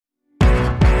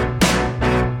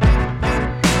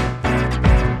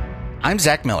I'm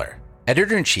Zach Miller,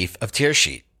 Editor-in-Chief of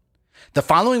Tearsheet. The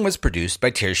following was produced by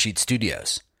Tearsheet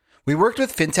Studios. We worked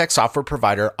with fintech software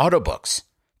provider Autobooks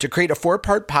to create a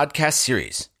 4-part podcast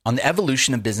series on the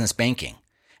evolution of business banking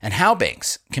and how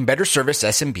banks can better service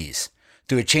SMBs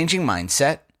through a changing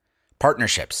mindset,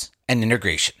 partnerships, and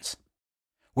integrations.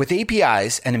 With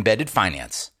APIs and embedded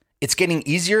finance, it's getting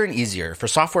easier and easier for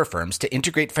software firms to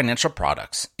integrate financial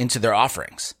products into their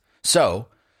offerings. So,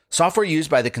 software used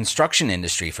by the construction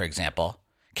industry, for example,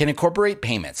 can incorporate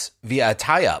payments via a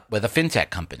tie-up with a fintech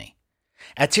company.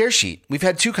 At Tearsheet, we've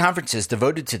had 2 conferences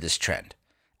devoted to this trend.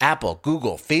 Apple,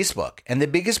 Google, Facebook, and the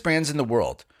biggest brands in the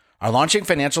world are launching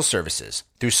financial services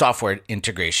through software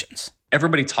integrations.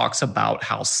 Everybody talks about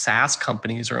how SaaS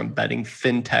companies are embedding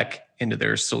fintech into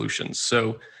their solutions.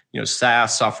 So,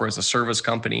 SaaS, software as a service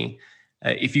company,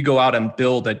 if you go out and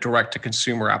build a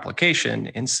direct-to-consumer application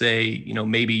and say,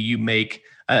 maybe you make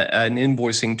an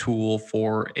invoicing tool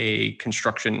for a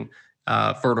construction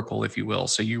vertical, if you will.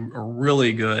 So you are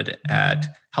really good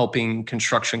at helping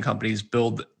construction companies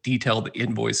build detailed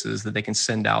invoices that they can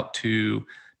send out to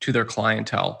their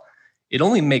clientele. It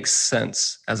only makes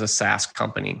sense as a SaaS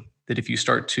company that if you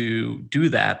start to do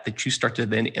that you start to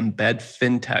then embed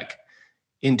fintech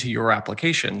into your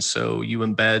application. So you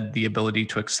embed the ability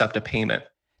to accept a payment.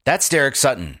 That's Derek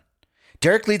Sutton.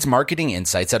 Derek leads marketing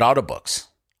insights at Autobooks.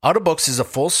 Autobooks is a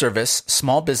full-service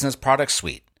small business product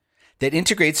suite that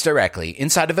integrates directly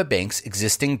inside of a bank's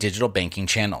existing digital banking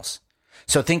channels.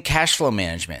 So think cash flow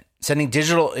management, sending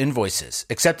digital invoices,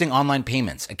 accepting online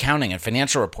payments, accounting, and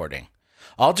financial reporting,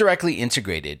 all directly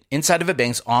integrated inside of a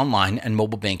bank's online and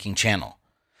mobile banking channel.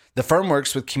 The firm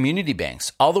works with community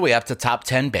banks all the way up to top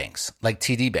 10 banks like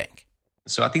TD Bank.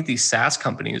 So I think these SaaS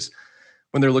companies,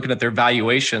 when they're looking at their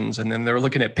valuations and then they're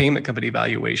looking at payment company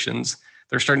valuations,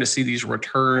 they're starting to see these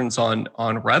returns on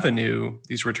revenue,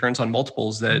 these returns on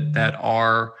multiples that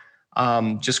are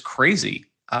just crazy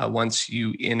once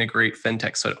you integrate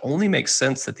fintech. So it only makes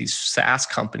sense that these SaaS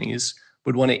companies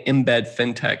would want to embed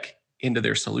fintech into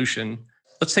their solution.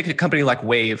 Let's take a company like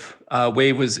Wave.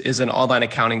 Wave is an online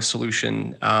accounting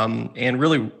solution and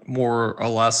really more or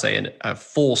less a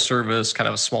full service kind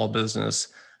of a small business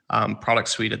product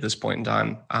suite at this point in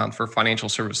time for financial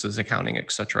services, accounting,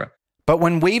 et cetera. But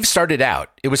when Wave started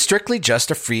out, it was strictly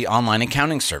just a free online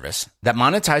accounting service that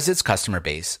monetized its customer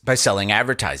base by selling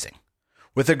advertising.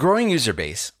 With a growing user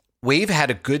base, Wave had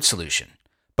a good solution,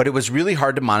 but it was really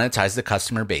hard to monetize the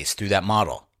customer base through that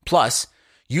model. Plus,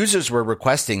 users were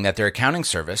requesting that their accounting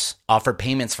service offer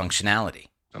payments functionality.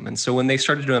 And so when they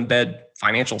started to embed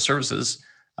financial services,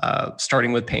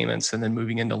 starting with payments and then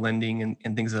moving into lending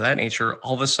and things of that nature,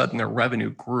 all of a sudden their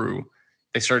revenue grew.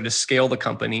 They started to scale the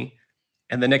company.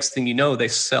 And the next thing you know, they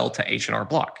sell to H&R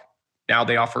Block. Now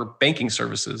they offer banking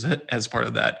services as part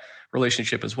of that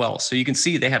relationship as well. So you can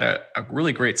see they had a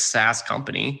really great SaaS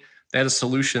company. They had a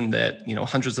solution that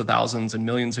hundreds of thousands and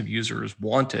millions of users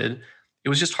wanted. It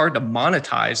was just hard to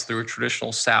monetize through a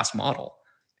traditional SaaS model.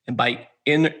 And by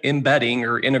embedding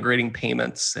or integrating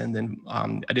payments and then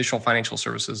additional financial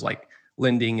services like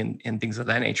lending and things of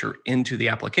that nature into the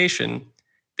application,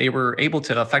 they were able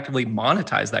to effectively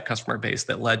monetize that customer base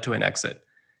that led to an exit.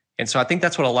 And so I think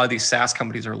that's what a lot of these SaaS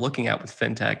companies are looking at with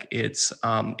fintech.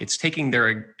 It's taking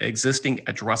their existing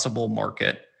addressable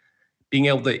market, being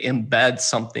able to embed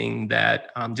something that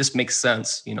just makes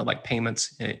sense, like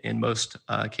payments in most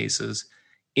cases,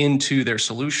 into their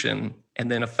solution, and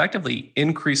then effectively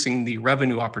increasing the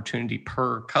revenue opportunity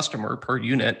per customer, per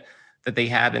unit that they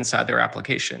have inside their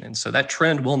application. And so that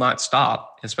trend will not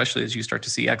stop, especially as you start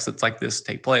to see exits like this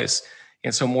take place.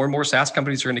 And so more and more SaaS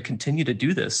companies are going to continue to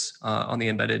do this on the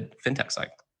embedded fintech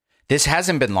side. This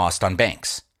hasn't been lost on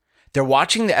banks. They're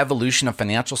watching the evolution of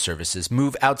financial services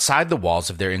move outside the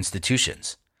walls of their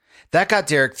institutions. That got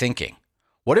Derek thinking,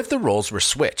 what if the roles were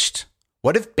switched?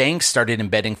 What if banks started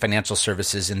embedding financial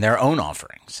services in their own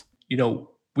offerings?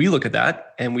 We look at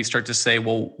that and we start to say,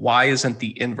 well, why isn't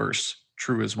the inverse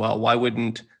true as well? Why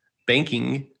wouldn't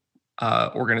banking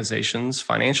organizations,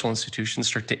 financial institutions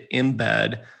start to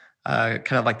embed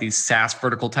kind of like these SaaS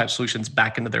vertical type solutions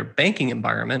back into their banking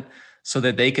environment so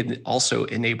that they could also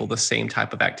enable the same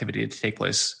type of activity to take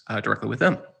place directly with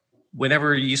them?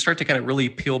 Whenever you start to kind of really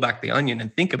peel back the onion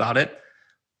and think about it,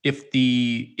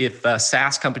 if a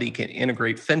SaaS company can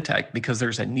integrate fintech because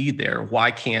there's a need there, why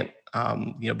can't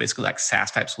basically like SaaS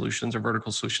type solutions or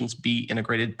vertical solutions be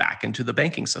integrated back into the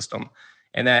banking system?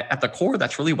 And at the core,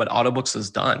 that's really what Autobooks has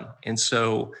done. And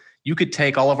so you could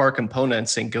take all of our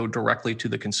components and go directly to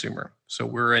the consumer. So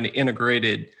we're an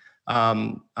integrated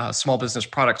small business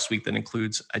product suite that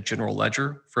includes a general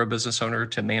ledger for a business owner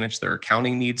to manage their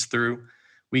accounting needs through.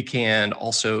 We can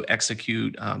also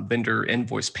execute vendor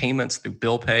invoice payments through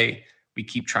bill pay. We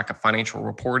keep track of financial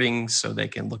reporting so they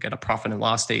can look at a profit and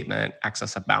loss statement,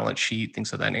 access a balance sheet,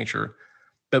 things of that nature.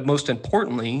 But most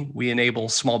importantly, we enable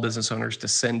small business owners to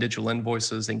send digital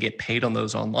invoices and get paid on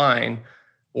those online,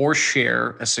 or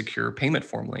share a secure payment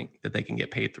form link that they can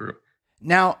get paid through.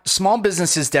 Now, small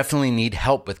businesses definitely need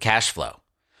help with cash flow.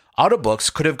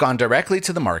 Autobooks could have gone directly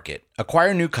to the market,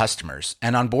 acquire new customers,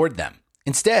 and onboard them.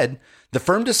 Instead, the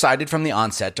firm decided from the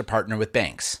onset to partner with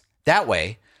banks. That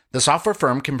way, the software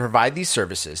firm can provide these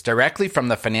services directly from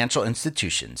the financial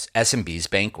institutions SMBs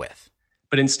bank with.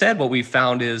 But instead, what we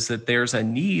found is that there's a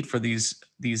need for these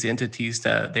entities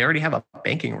they already have a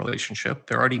banking relationship.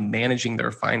 They're already managing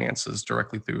their finances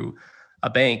directly through a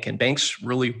bank. And banks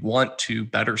really want to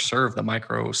better serve the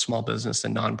micro, small business,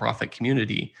 and nonprofit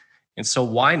community. And so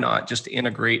why not just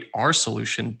integrate our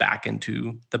solution back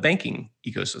into the banking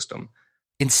ecosystem?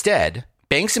 Instead,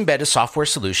 banks embed a software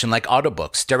solution like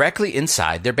Autobooks directly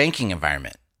inside their banking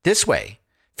environment. This way,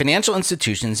 financial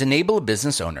institutions enable a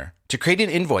business owner to create an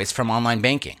invoice from online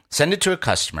banking, send it to a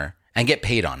customer, and get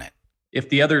paid on it. If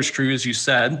the other is true, as you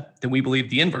said, then we believe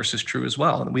the inverse is true as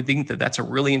well. And we think that that's a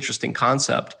really interesting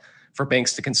concept for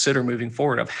banks to consider moving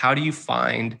forward of how do you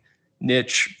find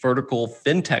niche vertical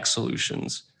fintech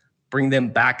solutions, bring them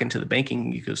back into the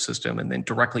banking ecosystem, and then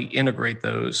directly integrate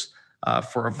those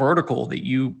for a vertical that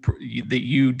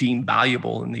you deem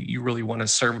valuable and that you really want to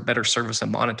serve better service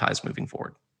and monetize moving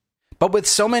forward. But with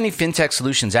so many fintech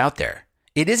solutions out there,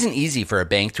 it isn't easy for a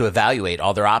bank to evaluate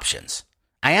all their options.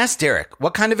 I asked Derek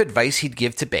what kind of advice he'd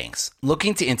give to banks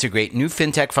looking to integrate new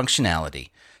fintech functionality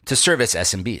to service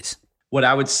SMBs. What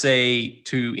I would say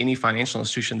to any financial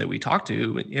institution that we talk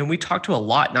to, and we talk to a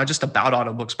lot, not just about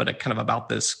Autobooks, but kind of about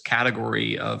this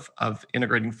category of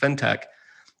integrating fintech.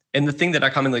 And the thing that I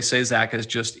commonly say, Zach, is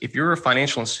just if you're a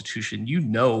financial institution, you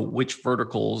know which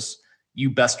verticals you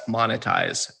best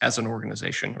monetize as an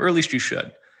organization, or at least you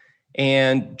should.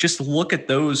 And just look at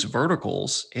those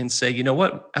verticals and say, you know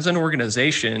what, as an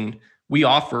organization, we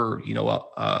offer,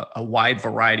 a wide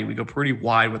variety. We go pretty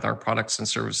wide with our products and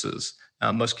services.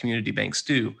 Most community banks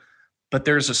do. But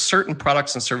there's a certain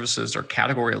products and services or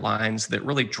category lines that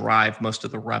really drive most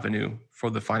of the revenue for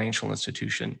the financial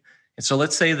institution. And so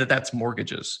let's say that that's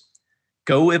mortgages.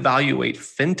 Go evaluate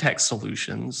fintech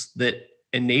solutions that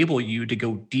enable you to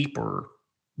go deeper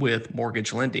with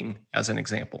mortgage lending, as an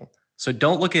example. So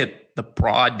don't look at the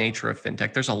broad nature of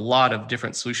fintech. There's a lot of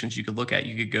different solutions you could look at.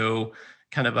 You could go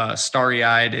kind of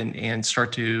starry-eyed and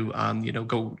start to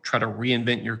go try to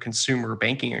reinvent your consumer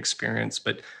banking experience.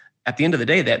 But at the end of the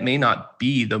day, that may not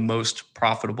be the most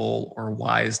profitable or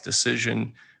wise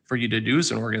decision for you to do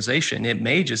as an organization. It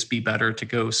may just be better to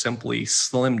go simply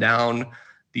slim down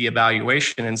the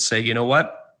evaluation and say, you know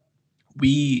what,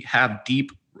 we have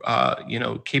deep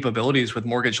capabilities with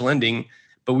mortgage lending,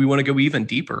 but we want to go even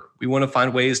deeper. We want to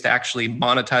find ways to actually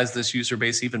monetize this user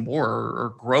base even more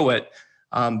or grow it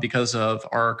because of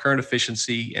our current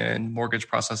efficiency and mortgage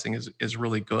processing is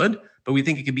really good. But we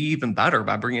think it could be even better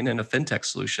by bringing in a fintech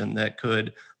solution that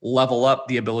could level up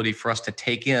the ability for us to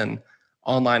take in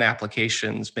online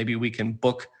applications. Maybe we can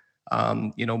book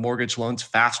mortgage loans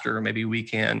faster. Maybe we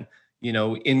can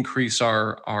increase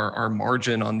our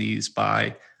margin on these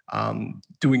by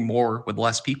doing more with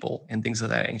less people and things of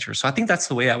that nature. So I think that's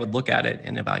the way I would look at it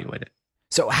and evaluate it.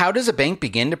 So how does a bank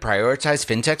begin to prioritize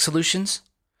fintech solutions?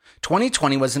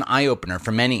 2020 was an eye-opener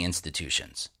for many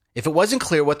institutions. If it wasn't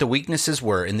clear what the weaknesses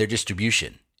were in their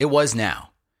distribution, it was now.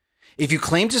 If you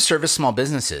claim to service small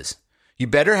businesses, you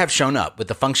better have shown up with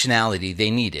the functionality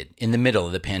they needed in the middle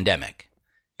of the pandemic.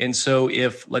 And so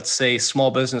if, let's say,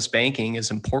 small business banking is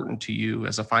important to you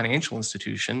as a financial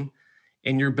institution,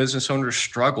 and your business owners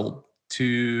struggled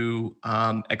to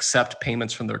accept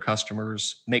payments from their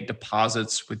customers, make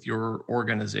deposits with your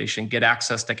organization, get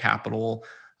access to capital,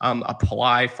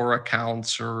 apply for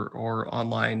accounts or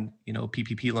online,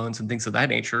 PPP loans and things of that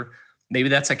nature, maybe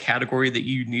that's a category that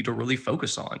you need to really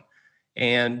focus on.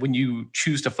 And when you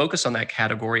choose to focus on that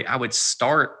category, I would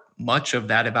start much of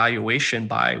that evaluation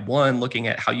by one, looking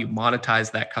at how you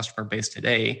monetize that customer base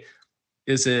today.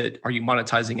 Are you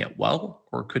monetizing it well,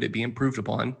 or could it be improved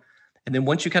upon? And then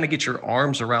once you kind of get your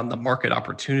arms around the market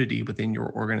opportunity within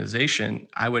your organization,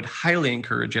 I would highly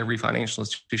encourage every financial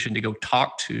institution to go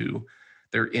talk to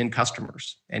their end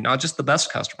customers, and not just the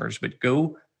best customers, but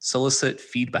go solicit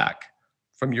feedback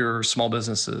from your small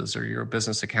businesses or your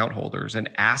business account holders and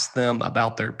ask them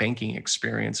about their banking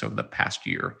experience over the past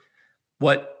year.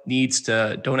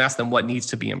 Don't ask them what needs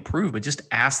to be improved, but just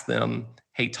ask them,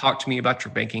 hey, talk to me about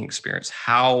your banking experience.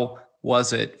 How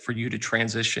was it for you to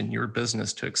transition your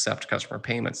business to accept customer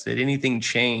payments? Did anything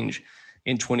change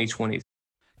in 2020?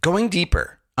 Going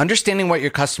deeper, understanding what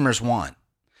your customers want,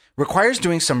 requires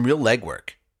doing some real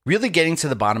legwork, really getting to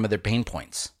the bottom of their pain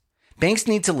points. Banks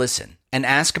need to listen and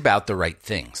ask about the right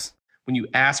things. When you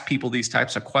ask people these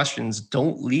types of questions,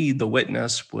 don't lead the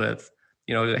witness with,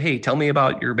 hey, tell me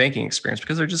about your banking experience,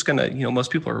 because they're just going to,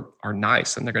 most people are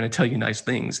nice and they're going to tell you nice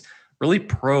things. Really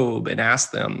probe and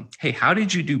ask them, hey, how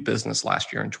did you do business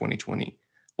last year in 2020?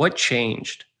 What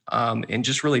changed? And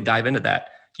just really dive into that.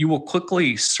 You will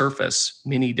quickly surface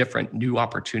many different new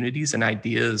opportunities and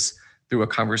ideas through a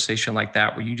conversation like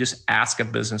that, where you just ask a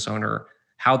business owner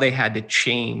how they had to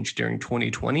change during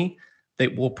 2020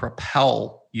 that will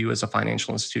propel you as a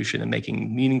financial institution in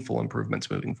making meaningful improvements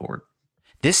moving forward.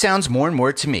 This sounds more and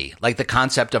more to me like the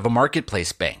concept of a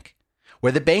marketplace bank,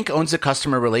 where the bank owns the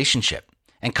customer relationship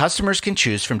and customers can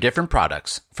choose from different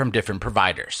products from different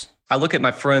providers. I look at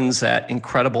my friends at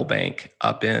Incredible Bank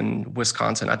up in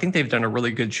Wisconsin. I think they've done a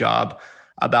really good job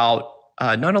about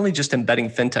not only just embedding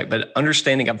fintech, but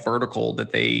understanding a vertical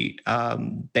that they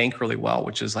bank really well,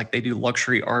 which is like they do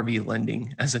luxury RV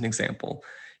lending as an example.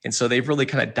 And so they've really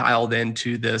kind of dialed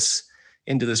into this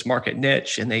market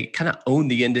niche, and they kind of own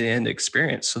the end-to-end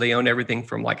experience. So they own everything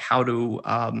from like how to,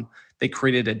 they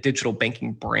created a digital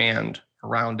banking brand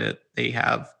around it. They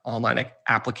have online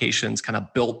applications kind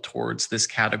of built towards this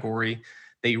category.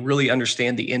 They really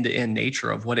understand the end-to-end nature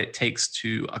of what it takes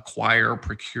to acquire,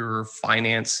 procure,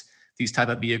 finance these type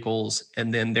of vehicles.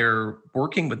 And then they're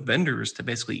working with vendors to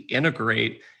basically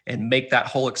integrate and make that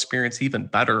whole experience even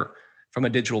better from a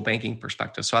digital banking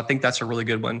perspective. So I think that's a really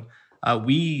good one.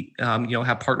 We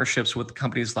have partnerships with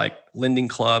companies like Lending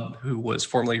Club, who was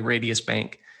formerly Radius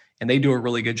Bank, and they do a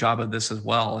really good job of this as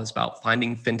well. It's about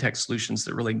finding fintech solutions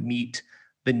that really meet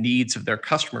the needs of their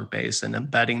customer base and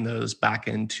embedding those back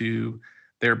into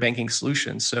their banking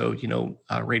solutions. So,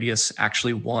 Radius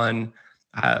actually won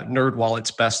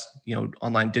NerdWallet's best,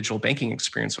 online digital banking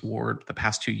experience award the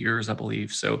past 2 years, I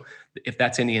believe. So if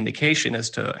that's any indication as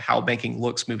to how banking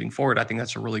looks moving forward, I think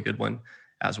that's a really good one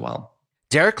as well.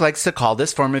 Derek likes to call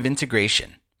this form of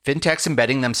integration, fintechs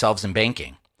embedding themselves in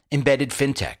banking, embedded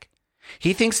fintech.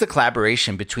 He thinks the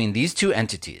collaboration between these two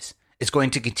entities is going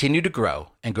to continue to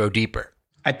grow and grow deeper.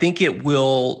 I think it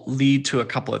will lead to a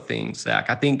couple of things, Zach.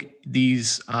 I think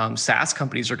these SaaS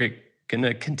companies are going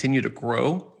to continue to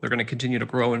grow. They're going to continue to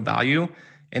grow in value,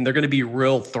 and they're going to be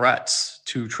real threats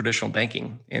to traditional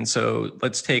banking. And so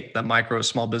let's take the micro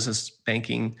small business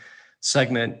banking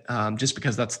segment, just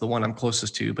because that's the one I'm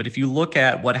closest to. But if you look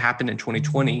at what happened in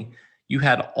 2020, you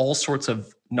had all sorts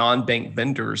of non-bank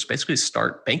vendors basically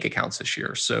start bank accounts this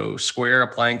year. So Square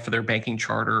applying for their banking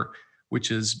charter, which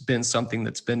has been something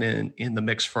that's been in the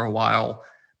mix for a while.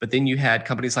 But then you had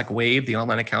companies like Wave, the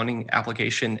online accounting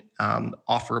application,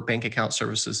 offer bank account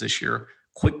services this year.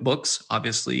 QuickBooks,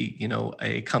 obviously,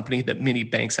 a company that many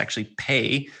banks actually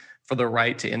pay for the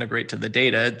right to integrate to the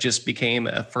data, just became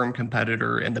a firm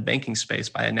competitor in the banking space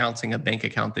by announcing a bank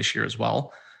account this year as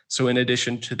well. So in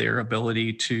addition to their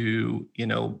ability to,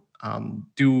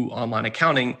 do online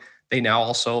accounting, they now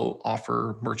also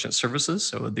offer merchant services.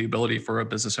 So the ability for a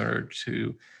business owner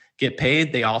to get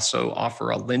paid. They also offer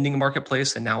a lending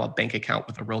marketplace and now a bank account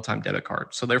with a real-time debit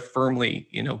card. So they're firmly,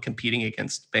 competing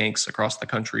against banks across the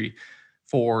country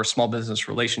for small business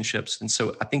relationships. And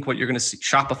so I think what you're going to see,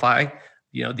 Shopify,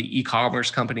 the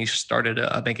e-commerce company started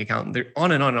a bank account, and they're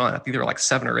on and on and on. I think there are like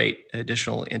 7 or 8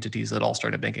 additional entities that all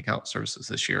started bank account services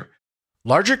this year.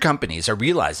 Larger companies are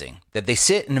realizing that they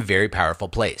sit in a very powerful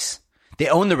place. They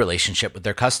own the relationship with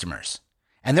their customers,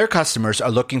 and their customers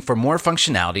are looking for more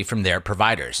functionality from their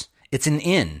providers. It's an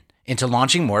in into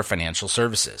launching more financial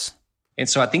services. And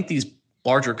so I think these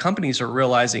larger companies are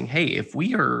realizing, hey, if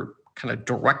we are kind of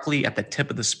directly at the tip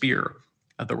of the spear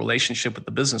of the relationship with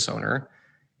the business owner,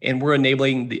 and we're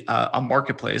enabling a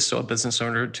marketplace, so a business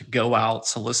owner to go out,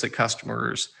 solicit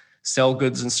customers, sell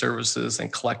goods and services,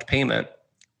 and collect payment,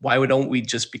 why don't we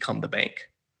just become the bank?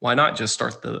 Why not just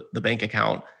start the bank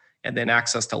account and then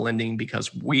access to lending?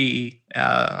 Because we,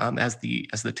 as the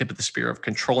tip of the spear of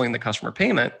controlling the customer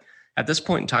payment, at this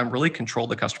point in time, really control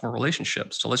the customer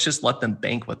relationship. So let's just let them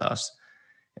bank with us.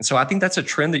 And so I think that's a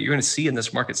trend that you're going to see in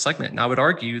this market segment. And I would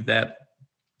argue that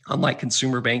unlike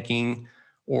consumer banking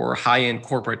or high-end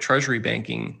corporate treasury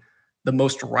banking, the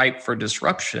most ripe for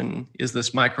disruption is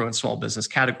this micro and small business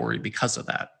category because of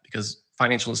that, because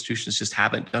financial institutions just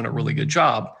haven't done a really good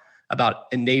job about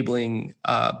enabling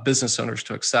business owners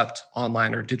to accept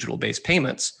online or digital-based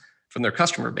payments from their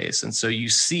customer base. And so you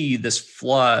see this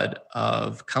flood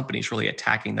of companies really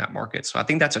attacking that market. So I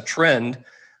think that's a trend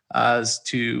as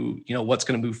to, what's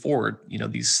going to move forward.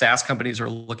 These SaaS companies are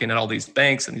looking at all these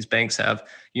banks, and these banks have,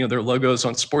 their logos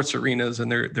on sports arenas,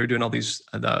 and they're doing all these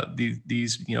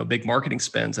big marketing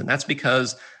spends. And that's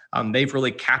because they've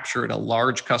really captured a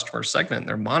large customer segment.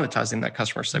 They're monetizing that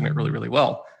customer segment really, really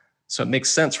well. So it makes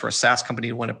sense for a SaaS company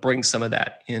to want to bring some of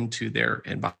that into their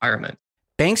environment.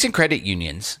 Banks and credit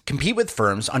unions compete with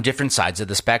firms on different sides of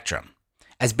the spectrum.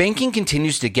 As banking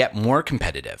continues to get more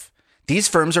competitive, these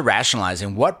firms are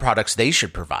rationalizing what products they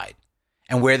should provide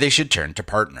and where they should turn to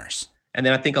partners. And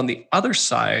then I think on the other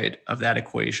side of that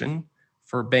equation,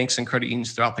 for banks and credit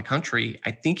unions throughout the country,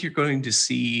 I think you're going to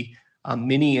see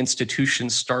many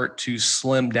institutions start to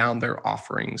slim down their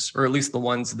offerings, or at least the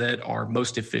ones that are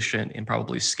most efficient and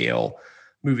probably scale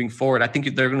moving forward. I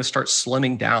think they're going to start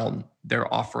slimming down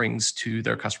their offerings to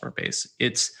their customer base.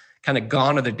 It's kind of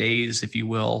gone are the days, if you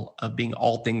will, of being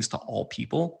all things to all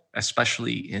people,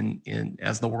 especially in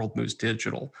as the world moves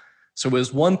digital. So it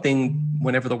was one thing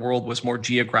whenever the world was more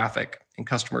geographic and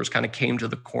customers kind of came to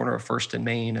the corner of First and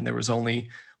Main, and there was only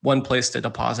one place to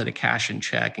deposit a cash and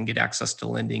check and get access to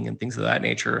lending and things of that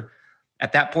nature.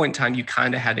 At that point in time, you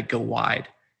kind of had to go wide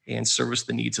and service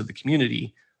the needs of the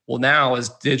community. Well, now as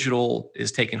digital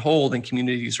is taking hold and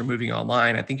communities are moving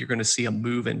online, I think you're going to see a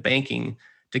move in banking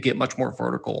to get much more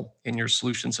vertical in your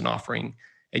solutions and offering.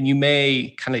 And you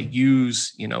may kind of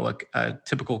use, a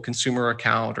typical consumer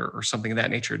account or something of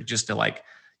that nature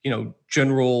to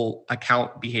general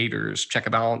account behaviors, check a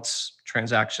balance,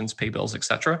 transactions, pay bills, et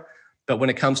cetera. But when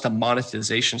it comes to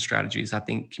monetization strategies, I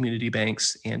think community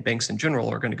banks and banks in general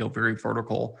are going to go very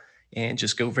vertical and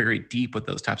just go very deep with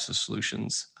those types of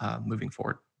solutions moving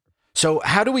forward. So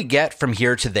how do we get from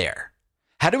here to there?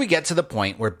 How do we get to the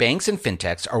point where banks and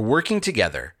fintechs are working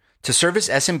together to service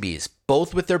SMBs,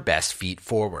 both with their best feet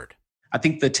forward? I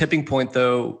think the tipping point,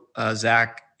 though,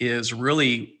 Zach, is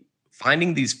really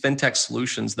finding these fintech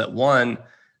solutions that, one,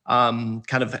 kind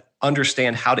of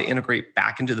understand how to integrate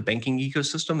back into the banking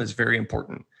ecosystem is very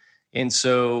important. And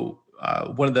so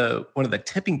one of the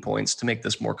tipping points to make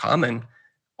this more common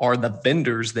are the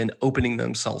vendors then opening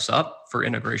themselves up for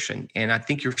integration. And I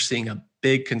think you're seeing a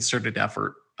big concerted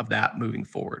effort of that moving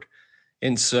forward.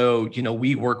 And so,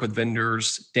 we work with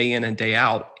vendors day in and day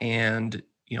out, and,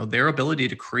 their ability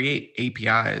to create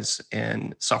APIs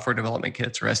and software development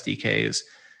kits or SDKs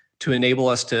to enable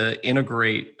us to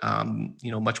integrate,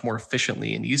 much more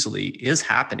efficiently and easily is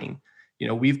happening.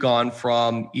 We've gone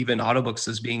from even Autobooks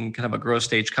as being kind of a growth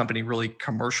stage company, really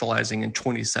commercializing in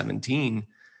 2017.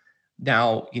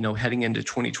 Now, heading into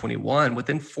 2021,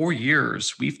 within 4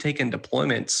 years, we've taken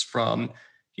deployments from,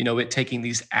 it taking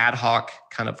these ad hoc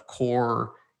kind of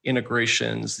core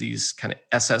integrations, these kind of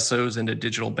SSOs into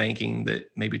digital banking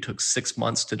that maybe took 6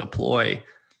 months to deploy,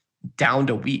 down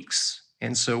to weeks.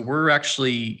 And so we're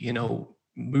actually,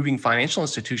 moving financial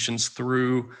institutions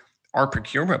through our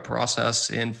procurement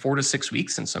process in 4 to 6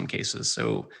 weeks in some cases.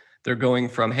 So they're going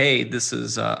from, hey, this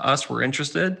is us, we're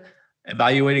interested,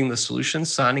 evaluating the solution,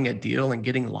 signing a deal, and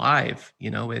getting live,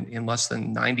 in less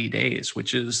than 90 days,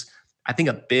 which is, I think,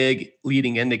 a big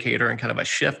leading indicator and kind of a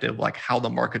shift of like how the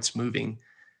market's moving.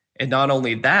 And not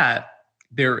only that,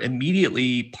 they're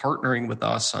immediately partnering with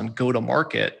us on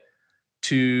go-to-market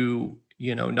to,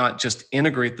 not just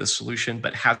integrate the solution,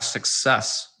 but have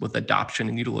success with adoption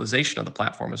and utilization of the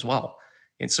platform as well.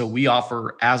 And so we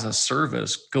offer as a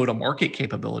service go-to-market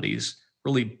capabilities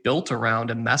really built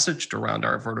around and messaged around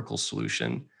our vertical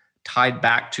solution, tied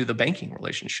back to the banking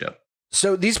relationship.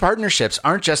 So these partnerships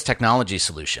aren't just technology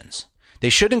solutions.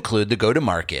 They should include the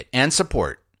go-to-market and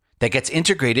support that gets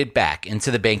integrated back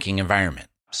into the banking environment.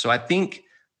 So I think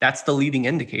that's the leading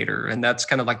indicator, and that's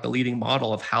kind of like the leading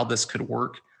model of how this could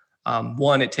work.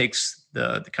 One, it takes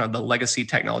the kind of the legacy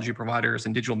technology providers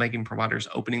and digital banking providers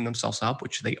opening themselves up,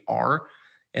 which they are.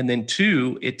 And then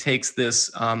two, it takes this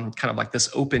kind of like this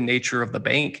open nature of the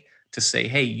bank to say,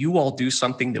 hey, you all do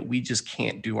something that we just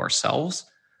can't do ourselves,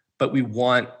 but we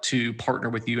want to partner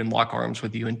with you and lock arms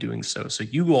with you in doing so. So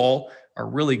you all are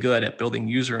really good at building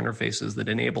user interfaces that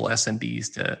enable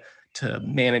SMBs to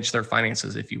manage their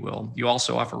finances, if you will. You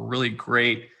also offer really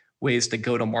great ways to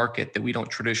go to market that we don't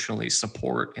traditionally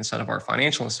support inside of our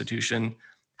financial institution.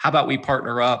 How about we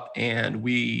partner up and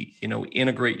we,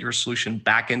 integrate your solution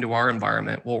back into our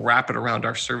environment? We'll wrap it around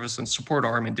our service and support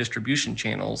arm and distribution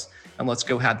channels, and let's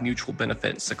go have mutual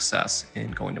benefit and success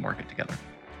in going to market together.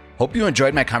 Hope you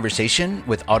enjoyed my conversation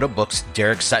with Autobooks'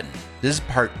 Derek Sutton. This is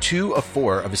part 2 of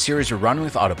 4 of a series we're running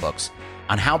with Autobooks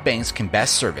on how banks can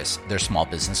best service their small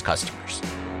business customers.